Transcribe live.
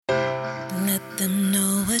them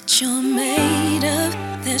know what you're made of.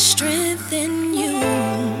 There's strength in you.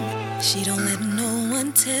 She don't let no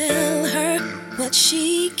one tell her what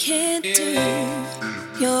she can't do.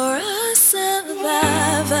 You're a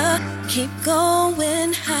survivor. Keep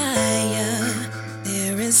going higher.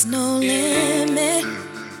 There is no limit.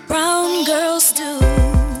 Brown girls do.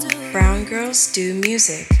 Brown girls do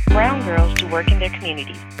music. Brown girls do work in their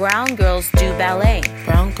communities. Brown girls do ballet.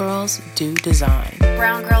 Brown girls do design.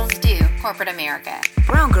 Brown girls do corporate America.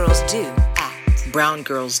 Brown girls do act. Brown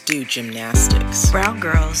girls do gymnastics. Brown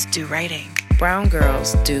girls do writing. Brown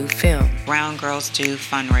girls do film. Brown girls do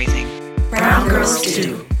fundraising. Brown girls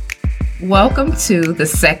do. Welcome to the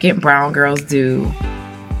second Brown Girls Do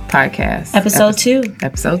podcast. Episode 2.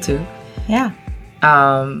 Episode 2. Yeah.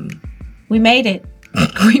 We made it.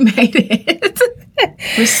 We made it.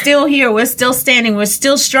 We're still here. We're still standing. We're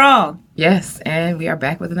still strong. Yes, and we are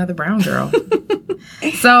back with another brown girl.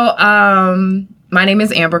 So, my name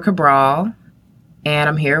is Amber Cabral, and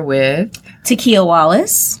I'm here with Takia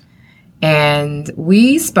Wallace. And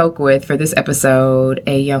we spoke with, for this episode,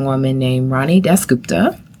 a young woman named Rani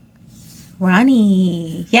Dasgupta.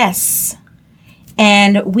 Rani, yes.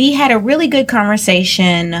 And we had a really good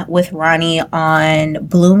conversation with Rani on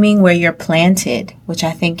blooming where you're planted, which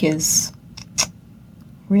I think is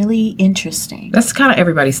really interesting. That's kind of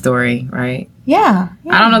everybody's story, right? Yeah.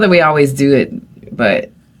 I don't know that we always do it,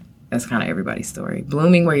 but that's kind of everybody's story.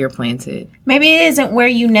 Blooming where you're planted. Maybe it isn't where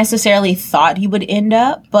you necessarily thought you would end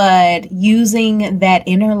up, but using that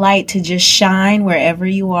inner light to just shine wherever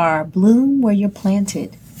you are. Bloom where you're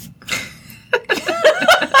planted.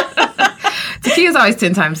 Takia's always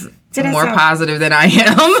 10 times more positive than I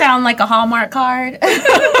am. Sound like a Hallmark card.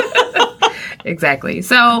 Exactly.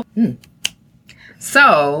 So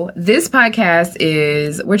this podcast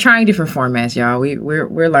is, we're trying different formats, y'all.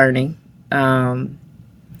 We're learning.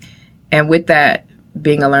 And with that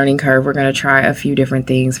being a learning curve, we're going to try a few different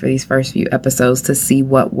things for these first few episodes to see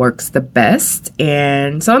what works the best.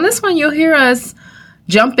 And so in this one, you'll hear us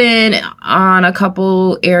jump in on a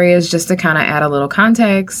couple areas just to kind of add a little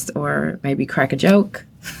context or maybe crack a joke.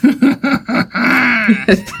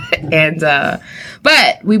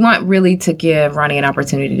 But we want really to give Rani an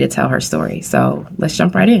opportunity to tell her story. So let's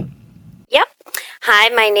jump right in. Yep. Hi,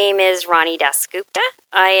 my name is Rani Dasgupta.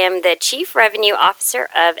 I am the Chief Revenue Officer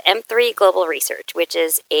of M3 Global Research, which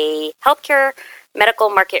is a healthcare medical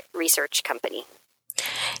market research company.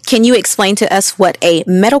 Can you explain to us what a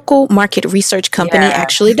medical market research company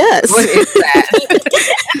actually does? What is that?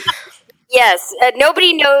 Yes,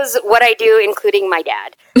 nobody knows what I do, including my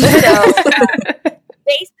dad. So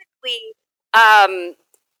basically,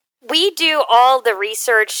 we do all the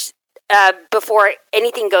research before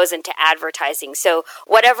anything goes into advertising. So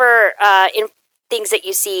whatever things that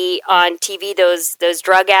you see on TV, those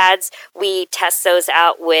drug ads, we test those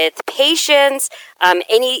out with patients.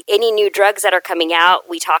 Any new drugs that are coming out,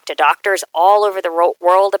 we talk to doctors all over the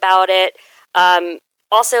world about it.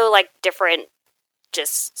 Also, like different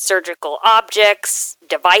just surgical objects,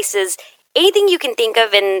 devices, anything you can think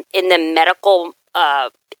of in the medical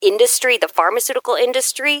industry, the pharmaceutical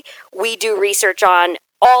industry, we do research on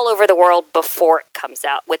all over the world before it comes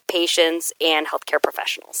out with patients and healthcare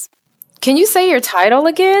professionals. Can you say your title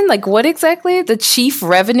again? Like what exactly? The Chief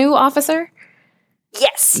Revenue Officer?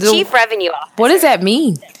 Yes, Chief Revenue Officer. What does that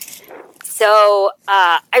mean? So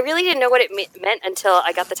I really didn't know what it meant until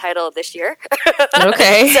I got the title this year.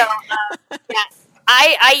 Okay. So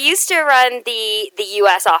I used to run the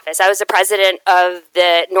U.S. office. I was the president of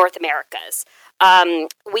the North Americas.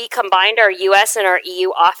 We combined our U.S. and our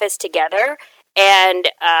EU office together, and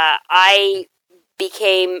I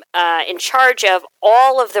became in charge of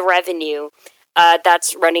all of the revenue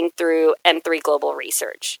that's running through M3 Global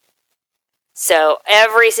Research. So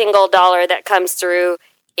every single dollar that comes through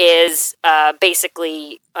is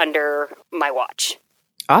basically under my watch.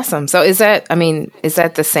 Awesome. So is that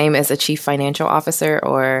the same as a chief financial officer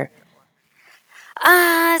or?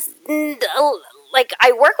 Like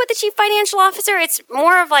I work with the chief financial officer. It's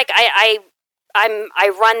more of like I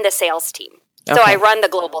run the sales team. So I run the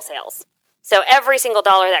global sales. So every single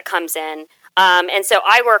dollar that comes in, and so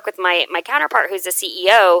I work with my counterpart, who's the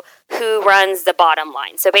CEO, who runs the bottom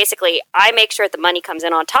line. So basically, I make sure the money comes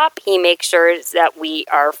in on top. He makes sure that we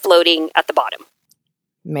are floating at the bottom.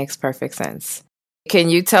 Makes perfect sense. Can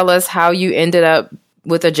you tell us how you ended up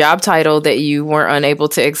with a job title that you weren't unable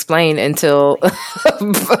to explain until a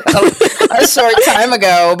short time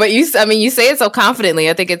ago? But you say it so confidently.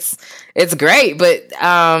 I think it's great, but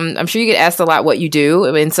I'm sure you get asked a lot what you do.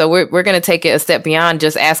 And so we're going to take it a step beyond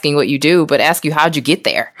just asking what you do, but ask you, how'd you get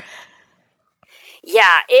there?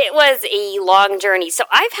 Yeah, it was a long journey. So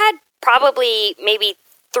I've had probably maybe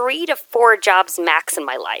 3 to 4 jobs max in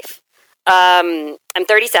my life. I'm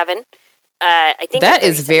 37. I think that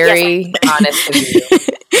is very honest of you.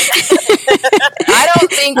 I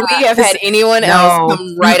don't think we have had anyone else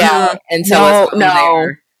come right out and tell us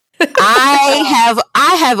no. I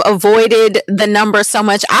have avoided the number so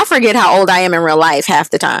much. I forget how old I am in real life half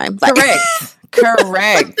the time.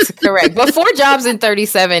 Correct. But 4 jobs in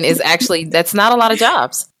 37 is actually, that's not a lot of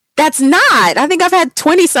jobs. That's not. I think I've had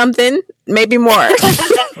 20 something, maybe more.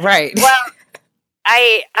 Right. Well,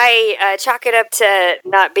 I chalk it up to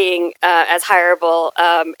not being as hireable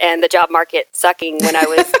and the job market sucking when I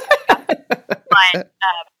was.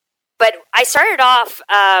 But I started off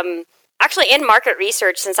actually in market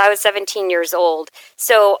research since I was 17 years old.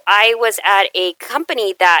 So I was at a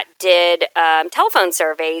company that did telephone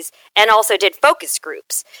surveys and also did focus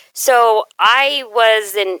groups. So I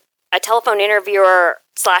was a telephone interviewer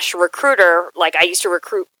 / recruiter. Like, I used to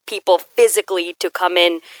recruit people physically to come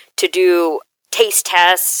in to do taste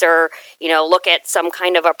tests or, look at some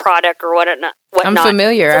kind of a product or whatnot. I'm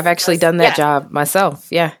familiar. I've actually done that job myself.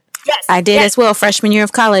 Yeah. Yes, I did as well, freshman year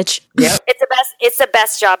of college. Yep. It's the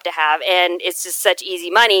best job to have, and it's just such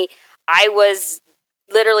easy money. I was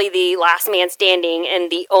literally the last man standing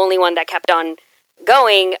and the only one that kept on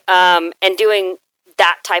going and doing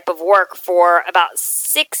that type of work for about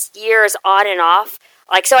 6 years on and off.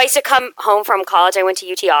 Like, so I used to come home from college. I went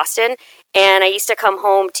to UT Austin, and I used to come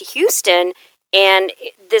home to Houston. And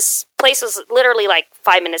this place was literally like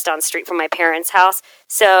 5 minutes down the street from my parents' house.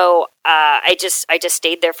 So I just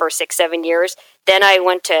stayed there for 6-7 years. Then I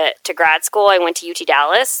went to grad school. I went to UT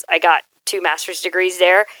Dallas. I got 2 master's degrees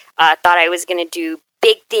there. Thought I was going to do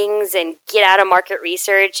big things and get out of market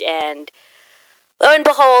research. And lo and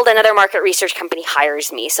behold, another market research company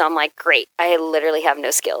hires me. So I'm like, great. I literally have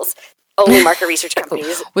no skills. Only market research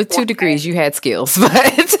companies. With 2 degrees, you had skills,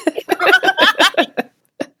 but...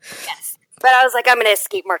 But I was like, I'm going to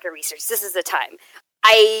escape market research. This is the time.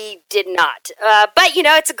 I did not. But,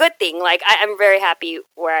 it's a good thing. Like, I'm very happy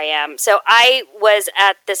where I am. So I was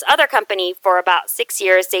at this other company for about 6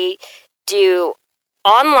 years. They do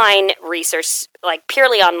online research, like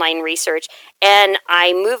purely online research. And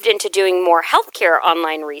I moved into doing more healthcare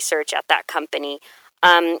online research at that company.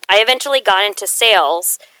 I eventually got into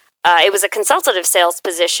sales. It was a consultative sales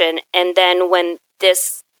position. And then when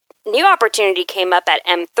this new opportunity came up at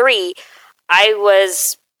M3, I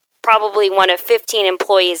was probably one of 15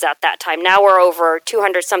 employees at that time. Now we're over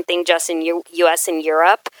 200 something just in U.S. and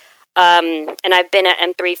Europe. And I've been at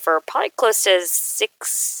M3 for probably close to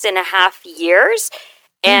 6.5 years.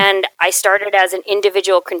 And I started as an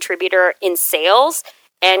individual contributor in sales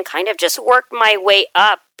and kind of just worked my way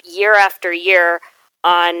up year after year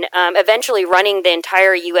on eventually running the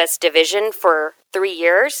entire U.S. division for 3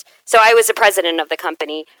 years. So I was the president of the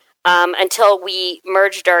company. Until we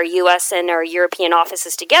merged our U.S. and our European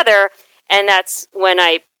offices together, and that's when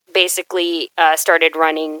I basically started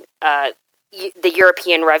running the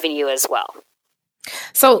European revenue as well.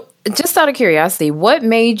 So, just out of curiosity, what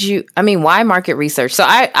made you? Why market research? So,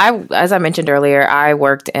 I, as I mentioned earlier, I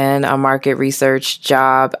worked in a market research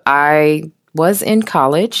job. I was in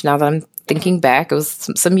college. Now that I'm thinking back, it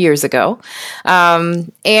was some years ago,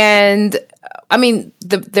 and.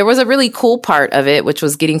 There was a really cool part of it, which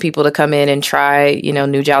was getting people to come in and try,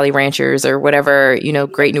 new Jolly Ranchers or whatever,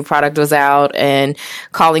 great new product was out, and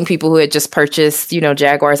calling people who had just purchased,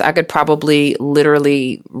 Jaguars. I could probably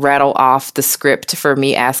literally rattle off the script for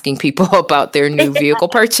me asking people about their new vehicle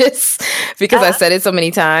purchase because I said it so many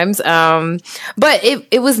times. But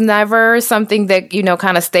it was never something that,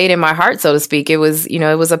 kind of stayed in my heart, so to speak. It was,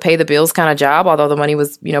 it was a pay the bills kind of job, although the money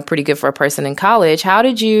was, pretty good for a person in college.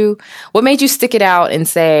 What made you stick it out and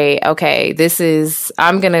say, okay,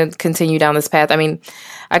 I'm going to continue down this path?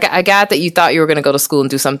 I got that you thought you were going to go to school and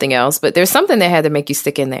do something else, but there's something that had to make you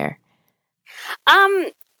stick in there.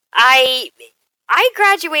 I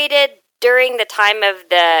graduated during the time of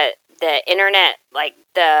the internet, like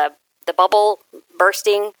the bubble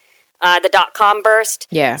bursting, the .com burst.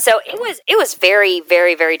 Yeah. So it was very,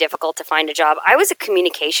 very, very difficult to find a job. I was a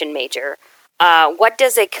communication major. What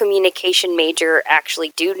does a communication major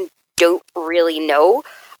actually do? Don't really know.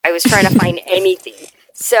 I was trying to find anything.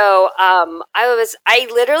 So I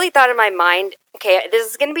literally thought in my mind, okay, this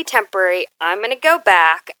is going to be temporary. I'm going to go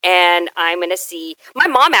back and I'm going to see. My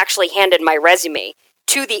mom actually handed my resume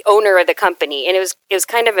to the owner of the company, and it was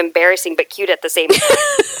kind of embarrassing but cute at the same time.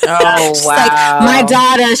 Oh wow! Like, my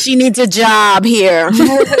daughter, she needs a job here.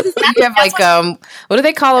 You have what do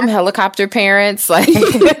they call them? Helicopter parents, like.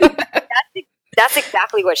 That's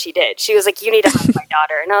exactly what she did. She was like, you need to have my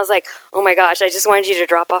daughter. And I was like, oh my gosh, I just wanted you to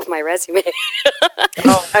drop off my resume.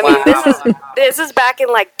 Wow. This is back in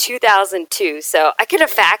like 2002, so I could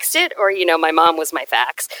have faxed it, or my mom was my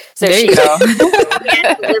fax, so there she you go.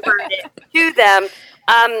 delivered it to them.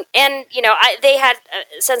 And they had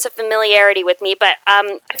a sense of familiarity with me, but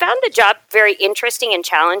I found the job very interesting and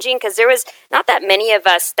challenging because there was not that many of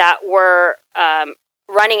us that were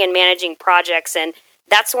running and managing projects, and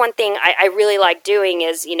that's one thing I really like doing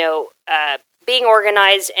is being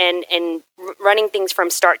organized and running things from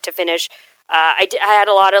start to finish. I had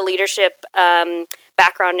a lot of leadership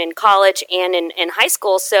background in college and in high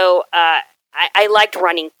school, so I liked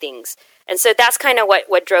running things. And so that's kind of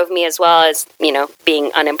what drove me, as well as,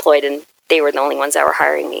 being unemployed, and they were the only ones that were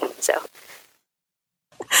hiring me. So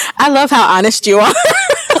I love how honest you are.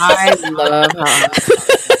 I love how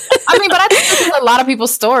I mean, but I think this is a lot of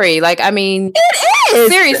people's story. Like, I mean, it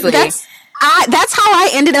is. Seriously. That's how I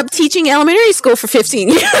ended up teaching elementary school for 15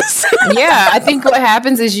 years. Yeah, I think what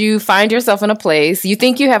happens is you find yourself in a place, you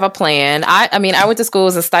think you have a plan. I mean, I went to school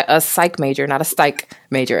as a psych major, not a psych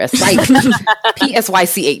major, a psych,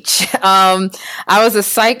 P-S-Y-C-H. I was a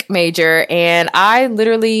psych major, and I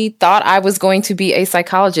literally thought I was going to be a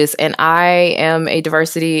psychologist, and I am a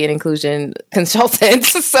diversity and inclusion consultant.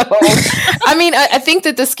 So, I mean, I think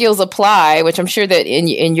that the skills apply, which I'm sure that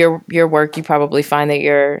in your work, you probably find that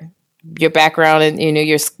your background and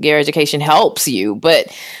your education helps you, but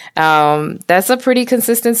that's a pretty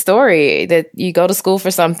consistent story that you go to school for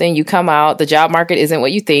something, you come out, the job market isn't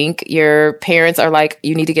what you think, your parents are like,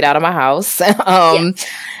 you need to get out of my house.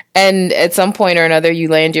 And at some point or another, you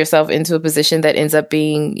land yourself into a position that ends up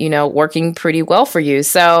being, working pretty well for you.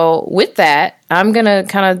 So with that, I'm going to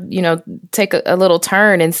kind of, take a little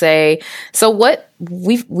turn and say, so what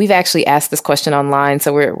we've actually asked this question online.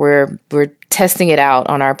 So we're testing it out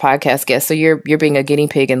on our podcast guests. So you're being a guinea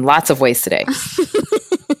pig in lots of ways today.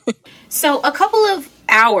 So a couple of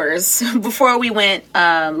hours before we went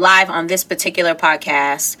live on this particular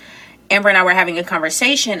podcast, Amber and I were having a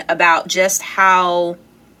conversation about just how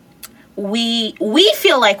we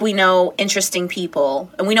feel like we know interesting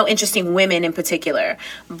people, and we know interesting women in particular,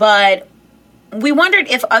 but we wondered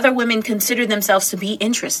if other women consider themselves to be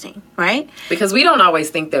interesting, right? Because we don't always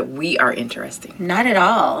think that we are interesting. Not at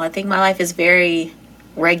all. I think my life is very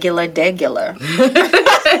regular.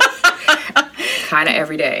 Kind of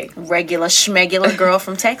every day. Regular schmegular girl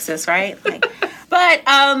from Texas, right? But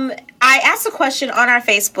I asked a question on our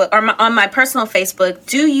Facebook, or on my personal Facebook,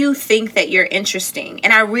 do you think that you're interesting?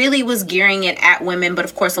 And I really was gearing it at women, but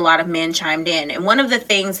of course a lot of men chimed in. And one of the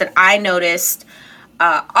things that I noticed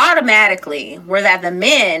automatically were that the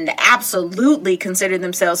men absolutely considered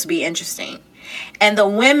themselves to be interesting. And the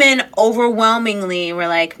women overwhelmingly were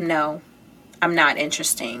like, no, I'm not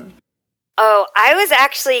interesting. Oh, I was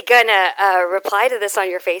actually going to reply to this on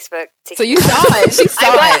your Facebook. So you saw it. She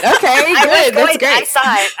saw it. Okay, good. That's great.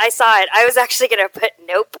 I saw it. I was actually going to put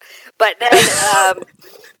nope. But then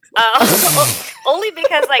only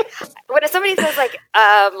because, when somebody says,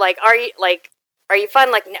 are you fun?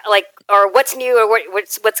 Or what's new, or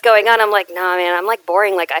what's going on? I'm like, nah, man, I'm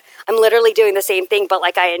boring. I'm literally doing the same thing, but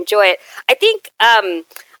I enjoy it. I think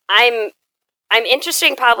I'm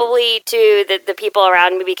interesting probably to the people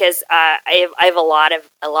around me because I have a lot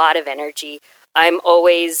of energy. I'm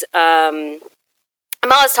always talking.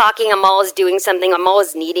 I'm always doing something. I'm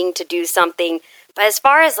always needing to do something. But as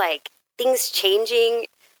far as things changing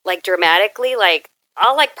dramatically,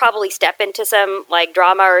 I'll probably step into some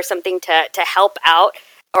drama or something to help out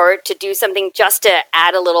or to do something just to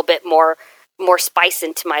add a little bit more spice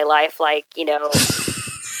into my life.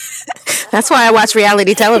 That's why I watch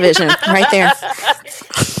reality television right there.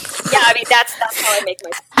 Yeah, I mean, that's how I make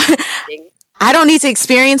my thing. I don't need to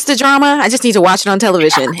experience the drama. I just need to watch it on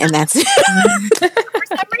television, and that's it. For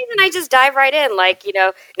some reason, I just dive right in.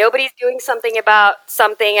 Nobody's doing something about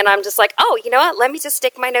something, and I'm just like, oh, you know what? Let me just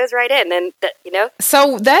stick my nose right in, and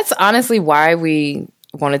So that's honestly why we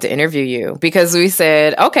wanted to interview you, because we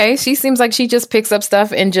said, okay, she seems like she just picks up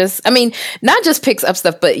stuff and not just picks up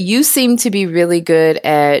stuff, but you seem to be really good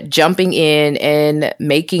at jumping in and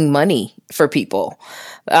making money for people,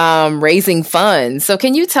 raising funds. So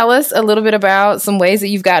can you tell us a little bit about some ways that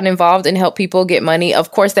you've gotten involved and help people get money?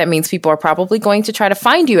 Of course, that means people are probably going to try to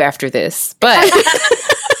find you after this, but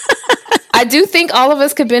I do think all of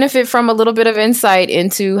us could benefit from a little bit of insight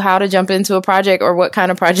into how to jump into a project or what kind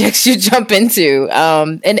of projects you jump into,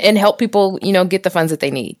 and help people, get the funds that they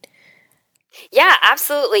need. Yeah,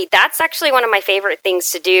 absolutely. That's actually one of my favorite things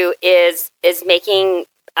to do is making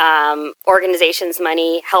organizations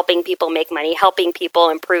money, helping people make money, helping people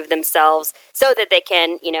improve themselves so that they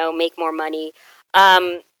can, make more money.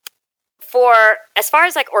 For as far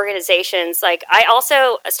as organizations, I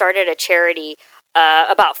also started a charity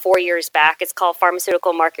about 4 years back. It's called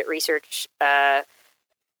Pharmaceutical Market Research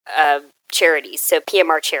Charities, so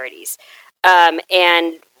PMR Charities.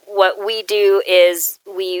 And what we do is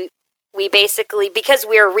we basically, because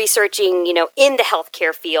we're researching, in the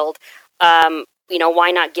healthcare field,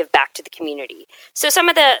 why not give back to the community? So some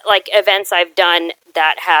of the events I've done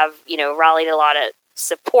that have, rallied a lot of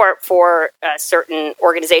support for certain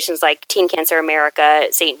organizations like Teen Cancer America,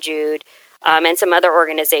 St. Jude, and some other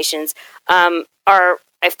organizations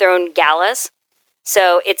I've thrown galas.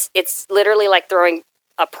 So it's literally like throwing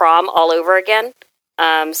a prom all over again.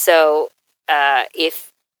 So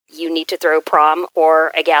if you need to throw prom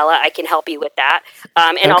or a gala, I can help you with that.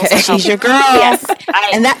 And also, she's your girl. Yes,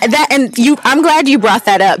 I'm glad you brought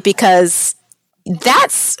that up because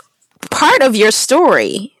that's part of your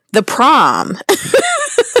story, the prom.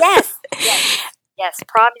 Yes,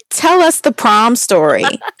 prom. Tell us the prom story.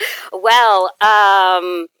 Well,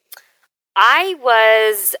 I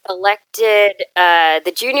was elected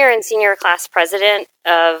the junior and senior class president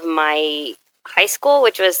of my high school,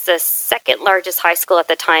 which was the second largest high school at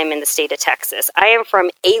the time in the state of Texas. I am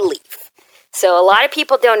from Alief. So a lot of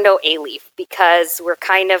people don't know Alief because we're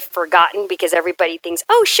kind of forgotten because everybody thinks,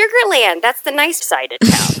 oh, Sugarland, that's the nice side of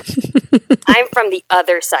town. I'm from the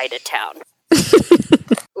other side of town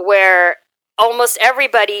where almost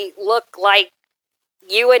everybody looked like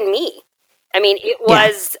you and me. I mean, it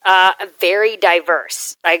was very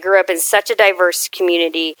diverse. I grew up in such a diverse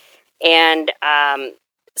community, and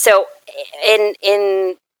so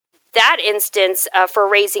in that instance, for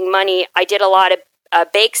raising money, I did a lot of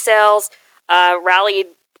bake sales, rallied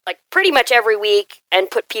pretty much every week, and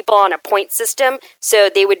put people on a point system so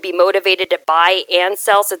they would be motivated to buy and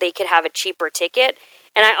sell so they could have a cheaper ticket.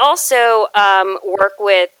 And I also work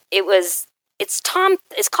with it's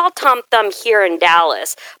called Tom Thumb here in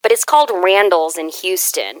Dallas, but it's called Randall's in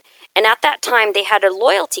Houston. And at that time, they had a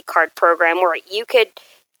loyalty card program where you could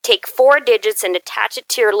take 4 digits and attach it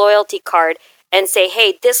to your loyalty card and say,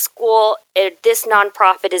 hey, this school, this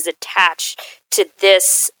nonprofit is attached to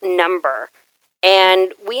this number.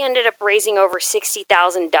 And we ended up raising over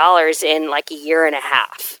 $60,000 in a year and a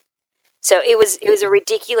half. So it was a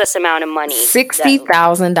ridiculous amount of money.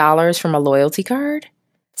 $60,000 from a loyalty card?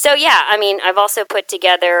 So yeah, I mean, I've also put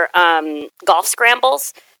together golf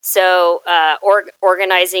scrambles. So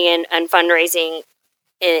organizing and fundraising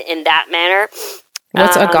in that manner.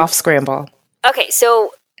 What's a golf scramble? Okay,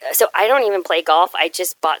 so I don't even play golf. I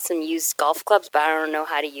just bought some used golf clubs, but I don't know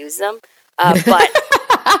how to use them. But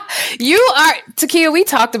you are, Takia, we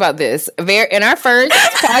talked about this in our first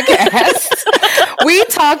podcast. We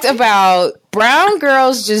talked about brown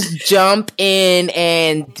girls just jump in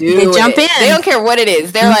and do jump in. They don't care what it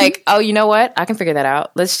is. They're like, oh, you know what? I can figure that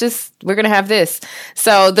out. We're going to have this.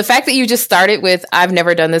 So the fact that you just started with, I've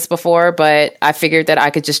never done this before, but I figured that I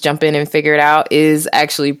could just jump in and figure it out is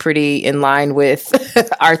actually pretty in line with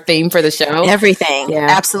our theme for the show. Everything. Yeah,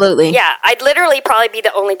 absolutely. Yeah, I'd literally probably be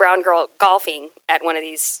the only brown girl golfing at one of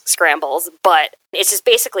these scrambles, but it's just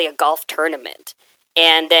basically a golf tournament.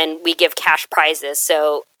 And then we give cash prizes.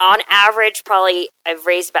 So on average, probably I've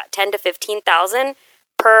raised about 10 to 15,000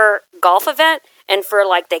 per golf event, and for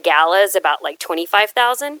the galas, about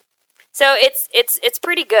 25,000. So it's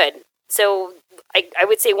pretty good. So I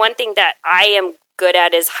would say one thing that I am good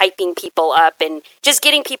at is hyping people up and just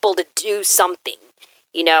getting people to do something.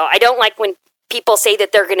 I don't like when people say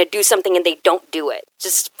that they're going to do something and they don't do it.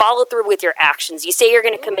 Just follow through with your actions. You say you're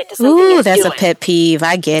going to commit to something. Ooh, that's a pet peeve.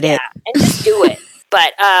 I get it. And just do it.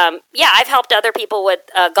 But I've helped other people with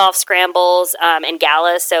golf scrambles and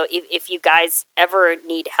galas. So if you guys ever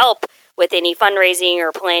need help with any fundraising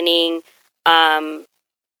or planning,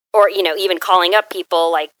 or even calling up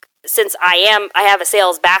people, since I have a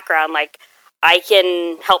sales background, I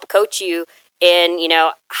can help coach you in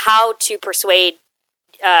how to persuade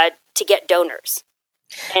to get donors.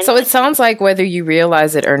 So it sounds like whether you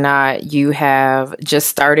realize it or not, you have just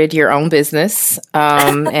started your own business,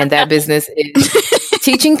 and that business is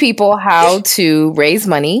teaching people how to raise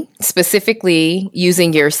money, specifically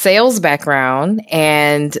using your sales background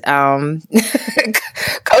and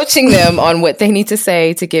coaching them on what they need to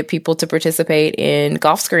say to get people to participate in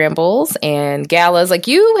golf scrambles and galas.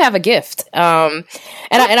 You have a gift, and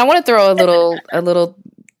I want to throw a little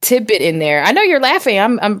tidbit in there. I know you're laughing.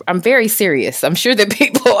 I'm very serious. I'm sure that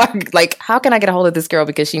people are like, how can I get a hold of this girl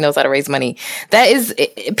because she knows how to raise money?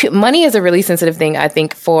 Money is a really sensitive thing, I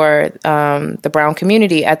think, for the brown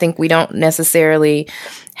community. I think we don't necessarily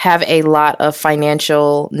have a lot of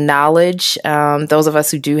financial knowledge. Those of us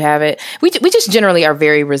who do have it, we just generally are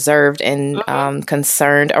very reserved and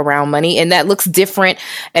concerned around money. And that looks different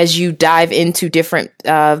as you dive into different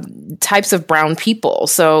types of brown people.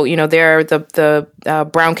 So, there are the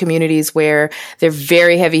brown communities where they're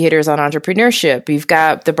very heavy hitters on entrepreneurship. You've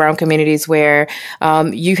got the brown communities where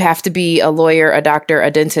you have to be a lawyer, a doctor, a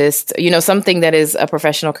dentist, something that is a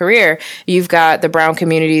professional career. You've got the brown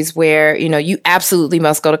communities where, you absolutely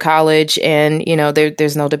must go to college and,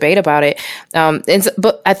 there's no debate about it.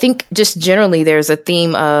 But I think just generally there's a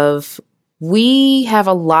theme of we have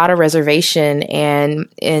a lot of reservation and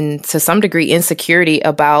to some degree insecurity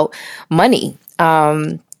about money.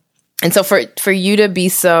 And so for you to be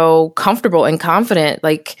so comfortable and confident,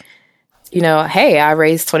 like, hey, I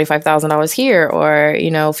raised $25,000 here or,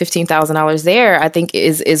 $15,000 there, I think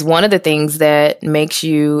is one of the things that makes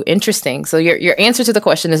you interesting. So your answer to the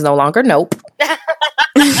question is no longer nope.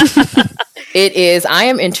 It is, I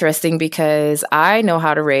am interesting because I know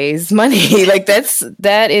how to raise money. Like it's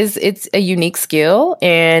a unique skill.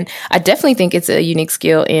 And I definitely think it's a unique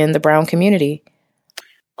skill in the brown community.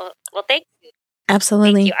 Well, thank you.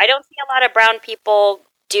 Absolutely. Thank you. I don't see a lot of brown people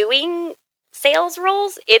doing sales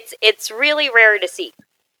roles. It's really rare to see.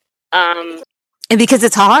 And because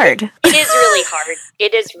it's hard. It is really hard.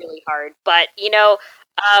 It is really hard. But,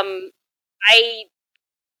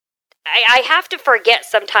 I have to forget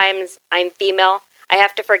sometimes I'm female. I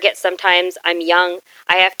have to forget sometimes I'm young.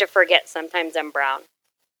 I have to forget sometimes I'm brown.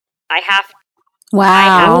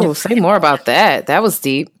 Wow. Say more about that. That was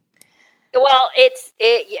deep. Well,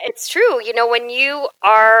 it's true. When you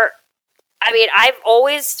are, I've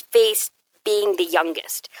always faced being the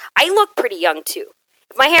youngest. I look pretty young too.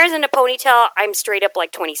 If my hair's in a ponytail, I'm straight up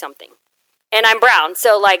like 20 something. And I'm brown,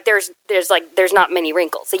 so like there's not many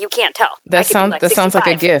wrinkles, so you can't tell. That sounds like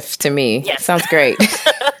a gift to me. Yes. Sounds great.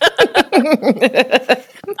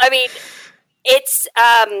 It's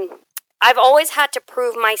I've always had to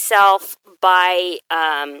prove myself by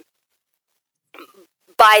the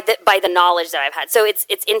knowledge that I've had. So it's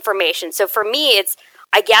information. So for me,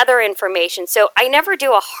 I gather information. So I never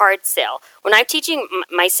do a hard sell. When I'm teaching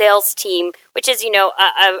my sales team, which is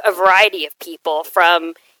a variety of people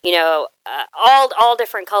from all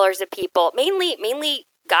different colors of people, mainly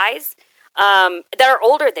guys that are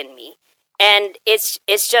older than me, and it's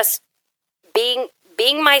just being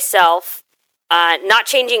myself, not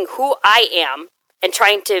changing who I am and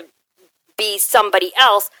trying to be somebody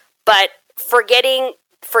else, but forgetting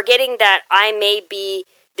that I may be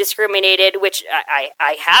discriminated, which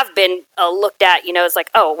I have been looked at. It's like,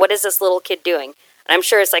 oh, what is this little kid doing? And I'm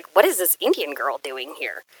sure it's like, what is this Indian girl doing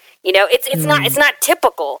here? It's not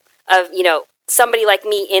typical of somebody like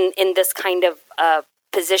me in this kind of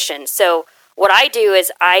position. So what I do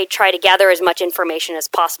is I try to gather as much information as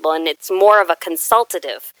possible, and it's more of a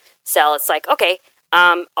consultative sell. It's like, okay,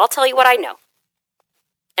 I'll tell you what I know,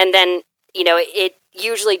 and then it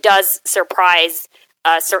usually does surprise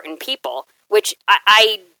certain people, which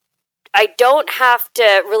I don't have to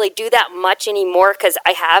really do that much anymore because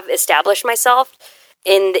I have established myself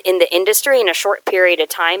in the industry in a short period of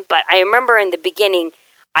time. But I remember in the beginning,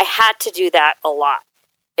 I had to do that a lot.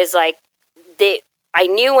 It's like I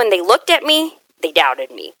knew when they looked at me, they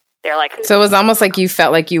doubted me. They're like, so it was almost like you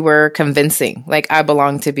felt like you were convincing, like I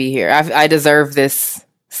belong to be here. I deserve this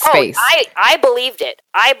space. Oh, I believed it.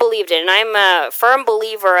 And I'm a firm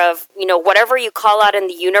believer of whatever you call out in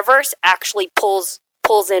the universe actually pulls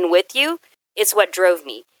in with you. It's what drove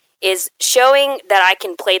me, is showing that I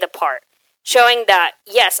can play the part. Showing that,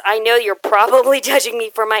 yes, I know you're probably judging me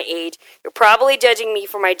for my age. You're probably judging me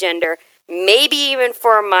for my gender, maybe even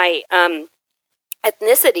for my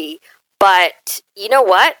ethnicity. But you know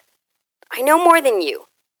what? I know more than you.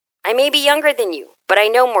 I may be younger than you, but I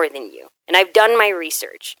know more than you. And I've done my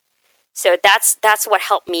research. So that's what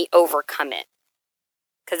helped me overcome it.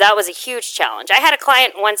 Because that was a huge challenge. I had a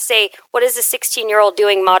client once say, what is a 16-year-old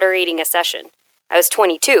doing moderating a session? I was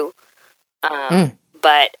 22.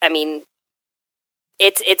 But,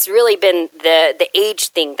 it's really been the age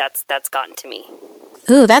thing that's gotten to me.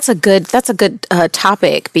 Ooh, that's a good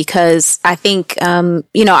topic, because I think,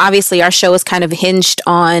 obviously our show is kind of hinged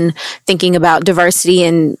on thinking about diversity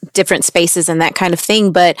in different spaces and that kind of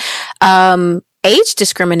thing. But age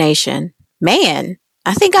discrimination, man,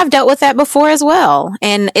 I think I've dealt with that before as well.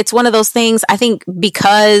 And it's one of those things, I think,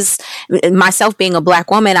 because myself being a Black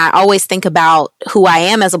woman, I always think about who I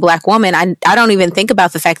am as a Black woman. I don't even think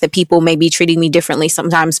about the fact that people may be treating me differently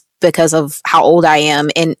sometimes because of how old I am,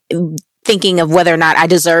 and thinking of whether or not I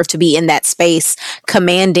deserve to be in that space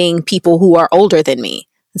commanding people who are older than me.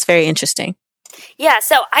 It's very interesting. Yeah,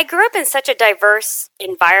 so I grew up in such a diverse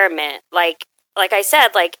environment. Like I said,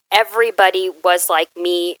 like everybody was like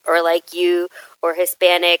me or like you or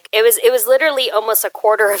Hispanic. It was literally almost a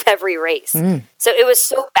quarter of every race. So it was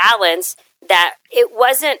so balanced that it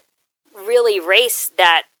wasn't really race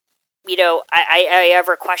that, you know, I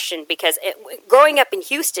ever questioned, because growing up in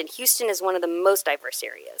Houston is one of the most diverse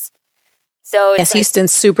areas. So yes,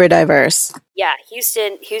 Houston's super diverse. Yeah,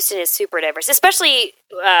 Houston is super diverse, especially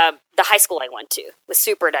the high school I went to was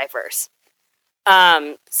super diverse.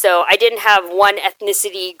 So I didn't have one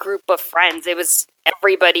ethnicity group of friends. It was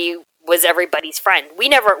everybody was everybody's friend. We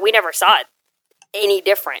never saw it any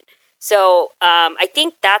different. So I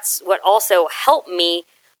think that's what also helped me,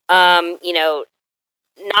 you know,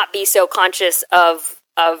 not be so conscious of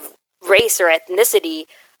race or ethnicity,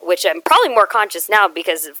 which I'm probably more conscious now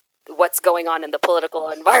because of what's going on in the political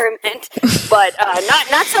environment, but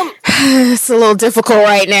not so. It's a little difficult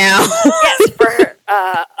right now. Yes, for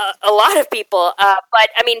a lot of people. But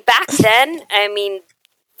I mean, back then, I mean,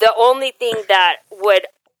 the only thing that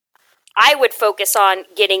I would focus on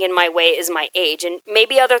getting in my way is my age, and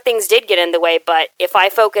maybe other things did get in the way. But if I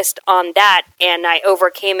focused on that and I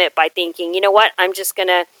overcame it by thinking, you know what, I'm just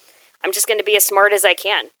gonna be as smart as I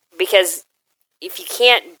can, because if you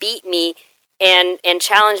can't beat me and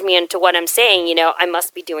challenge me into what I'm saying, you know, I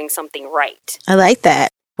must be doing something right. I like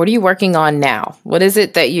that. What are you working on now? What is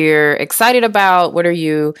it that you're excited about? What are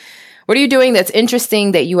you doing that's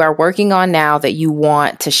interesting that you are working on now that you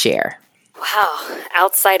want to share? Wow,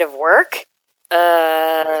 outside of work?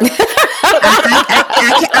 I'm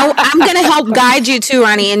going to help guide you too,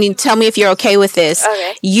 Ronnie, and you tell me if you're okay with this.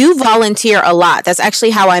 Okay. You volunteer a lot. That's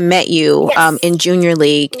actually how I met you in Junior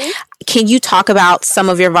League. Mm-hmm. Can you talk about some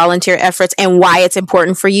of your volunteer efforts and why it's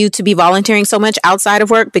important for you to be volunteering so much outside of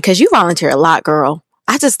work? Because you volunteer a lot, girl.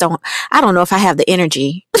 I don't know if I have the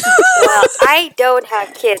energy. Well, I don't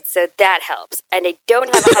have kids, so that helps. And I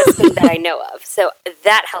don't have a husband that I know of, so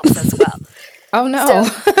that helps as well. Oh, no.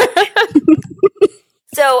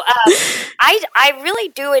 So I really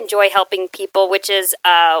do enjoy helping people, which is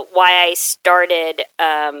why I started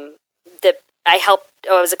I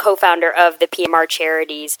was a co-founder of the PMR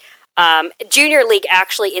Charities. Junior League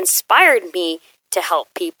actually inspired me to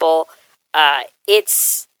help people.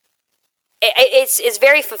 It's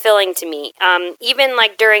very fulfilling to me. Even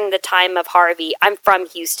like during the time of Harvey, I'm from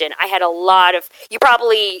Houston. I had you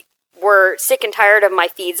probably were sick and tired of my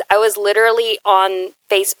feeds. I was literally on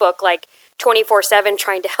Facebook like 24/7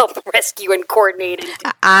 trying to help rescue and coordinate.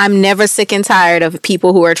 I'm never sick and tired of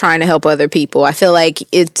people who are trying to help other people. I feel like,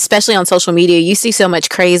 especially on social media, you see so much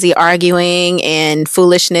crazy arguing and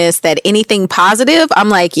foolishness that anything positive, I'm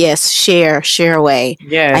like, yes, share away.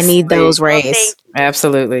 Yes, I need those rays.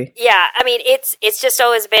 Absolutely. Yeah, I mean, it's just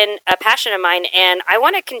always been a passion of mine, and I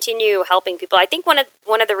want to continue helping people. I think one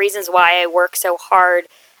of the reasons why I work so hard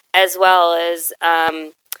as well is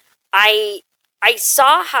I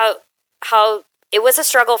saw how it was a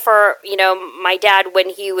struggle for, you know, my dad when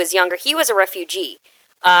he was younger. He was a refugee,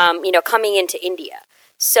 you know, coming into India.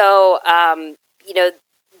 So, you know,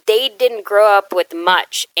 they didn't grow up with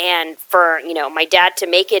much. And for, you know, my dad to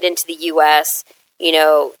make it into the U.S., you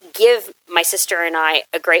know, give my sister and I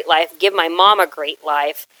a great life, give my mom a great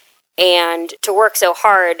life, and to work so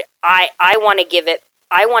hard, I want to give it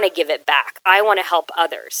back. I want to help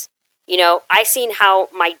others. You know, I seen how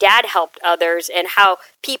my dad helped others and how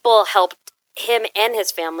people helped him and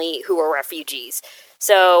his family who were refugees.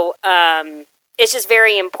 So it's just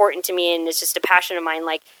very important to me, and it's just a passion of mine.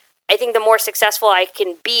 Like, I think the more successful I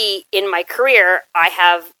can be in my career, I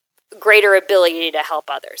have greater ability to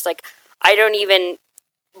help others. Like, I don't even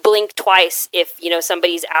blink twice if, you know,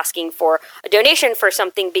 somebody's asking for a donation for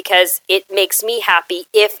something, because it makes me happy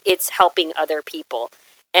if it's helping other people.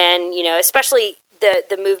 And, you know, especially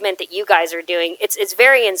the movement that you guys are doing, it's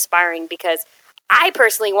very inspiring, because I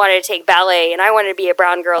personally wanted to take ballet, and I wanted to be a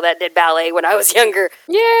brown girl that did ballet when I was younger.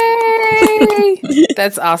 Yay!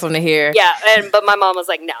 That's awesome to hear. Yeah, but my mom was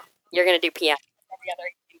like, no, you're going to do piano. Every other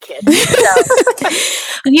kid.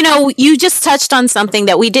 You know, you just touched on something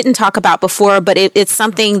that we didn't talk about before, but it's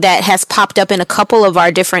something that has popped up in a couple of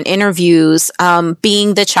our different interviews,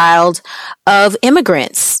 being the child of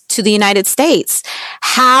immigrants to the United States.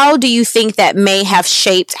 How do you think that may have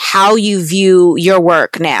shaped how you view your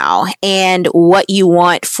work now and what you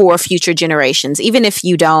want for future generations? Even if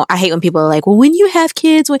you don't, I hate when people are like, well, when you have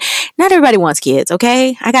kids, not everybody wants kids,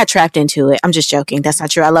 okay? I got trapped into it. I'm just joking. That's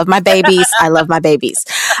not true. I love my babies. I love my babies.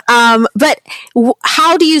 But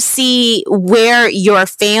how do you see where your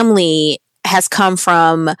family has come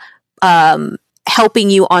from helping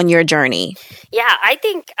you on your journey? Yeah, I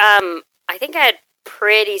think I had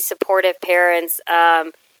pretty supportive parents.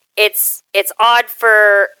 It's odd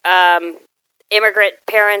for immigrant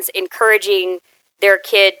parents encouraging their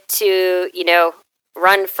kid to,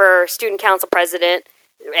 run for student council president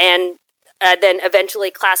and then eventually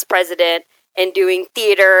class president and doing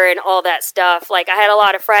theater and all that stuff. Like, I had a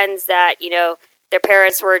lot of friends that, their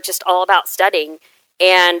parents were just all about studying.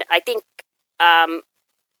 And I think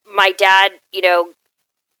my dad,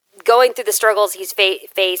 going through the struggles he's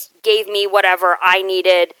faced gave me whatever I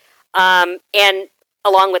needed. And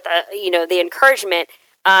along with, the encouragement,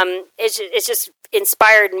 it's just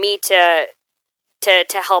inspired me to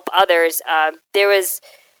help others. There was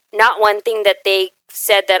not one thing that they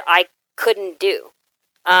said that I couldn't do.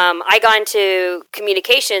 I got into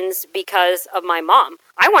communications because of my mom.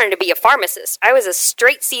 I wanted to be a pharmacist. I was a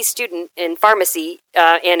straight C student in pharmacy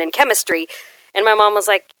and in chemistry. And my mom was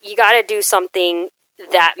like, you got to do something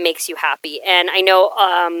that makes you happy. And I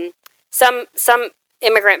know some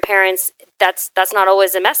immigrant parents, that's not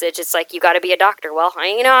always a message. It's like, you got to be a doctor. Well,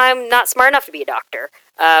 I'm not smart enough to be a doctor,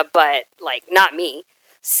 but like, not me.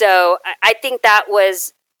 So I think that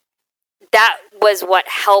was what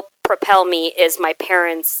helped propel me, is my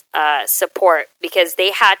parents' support, because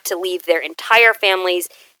they had to leave their entire families.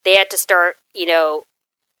 They had to start,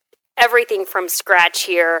 everything from scratch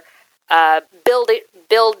here, build,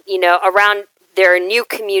 around their new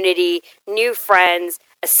community, new friends,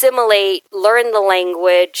 assimilate, learn the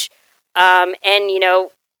language, and,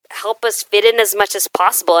 help us fit in as much as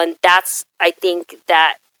possible. And I think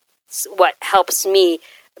that's what helps me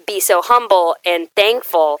be so humble and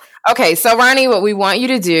thankful. Okay, so Ronnie, what we want you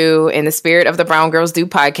to do in the spirit of the Brown Girls Do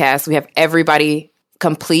podcast, we have everybody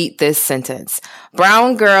complete this sentence.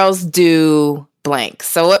 Brown girls do blank.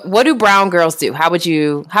 So what do brown girls do? How would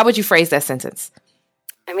you phrase that sentence?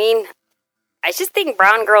 I just think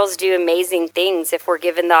brown girls do amazing things if we're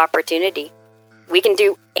given the opportunity. We can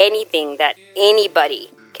do anything that anybody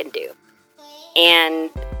can do. And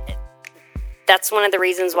that's one of the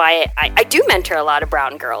reasons why I do mentor a lot of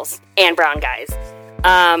brown girls and brown guys.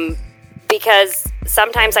 Because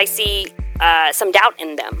sometimes I see some doubt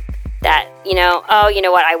in them that, you know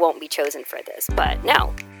what, I won't be chosen for this. But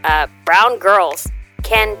no, brown girls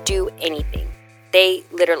can do anything. They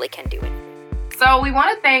literally can do anything. So we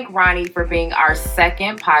want to thank Ronnie for being our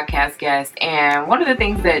second podcast guest. And one of the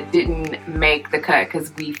things that didn't make the cut,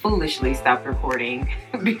 because we foolishly stopped recording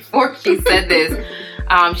before she said this,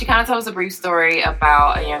 she kind of told us a brief story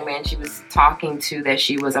about a young man she was talking to that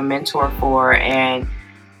she was a mentor for. And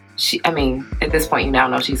at this point, you now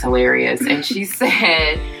know she's hilarious. And she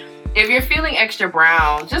said, if you're feeling extra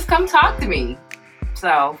brown, just come talk to me.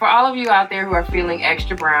 So for all of you out there who are feeling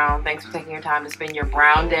extra brown, thanks for taking your time to spend your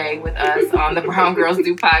brown day with us on the Brown Girls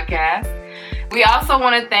Do podcast. We also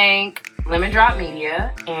want to thank Lemon Drop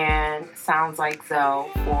Media and Sounds Like Zoe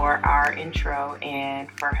for our intro and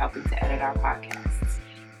for helping to edit our podcasts.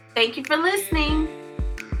 Thank you for listening.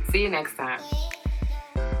 See you next time.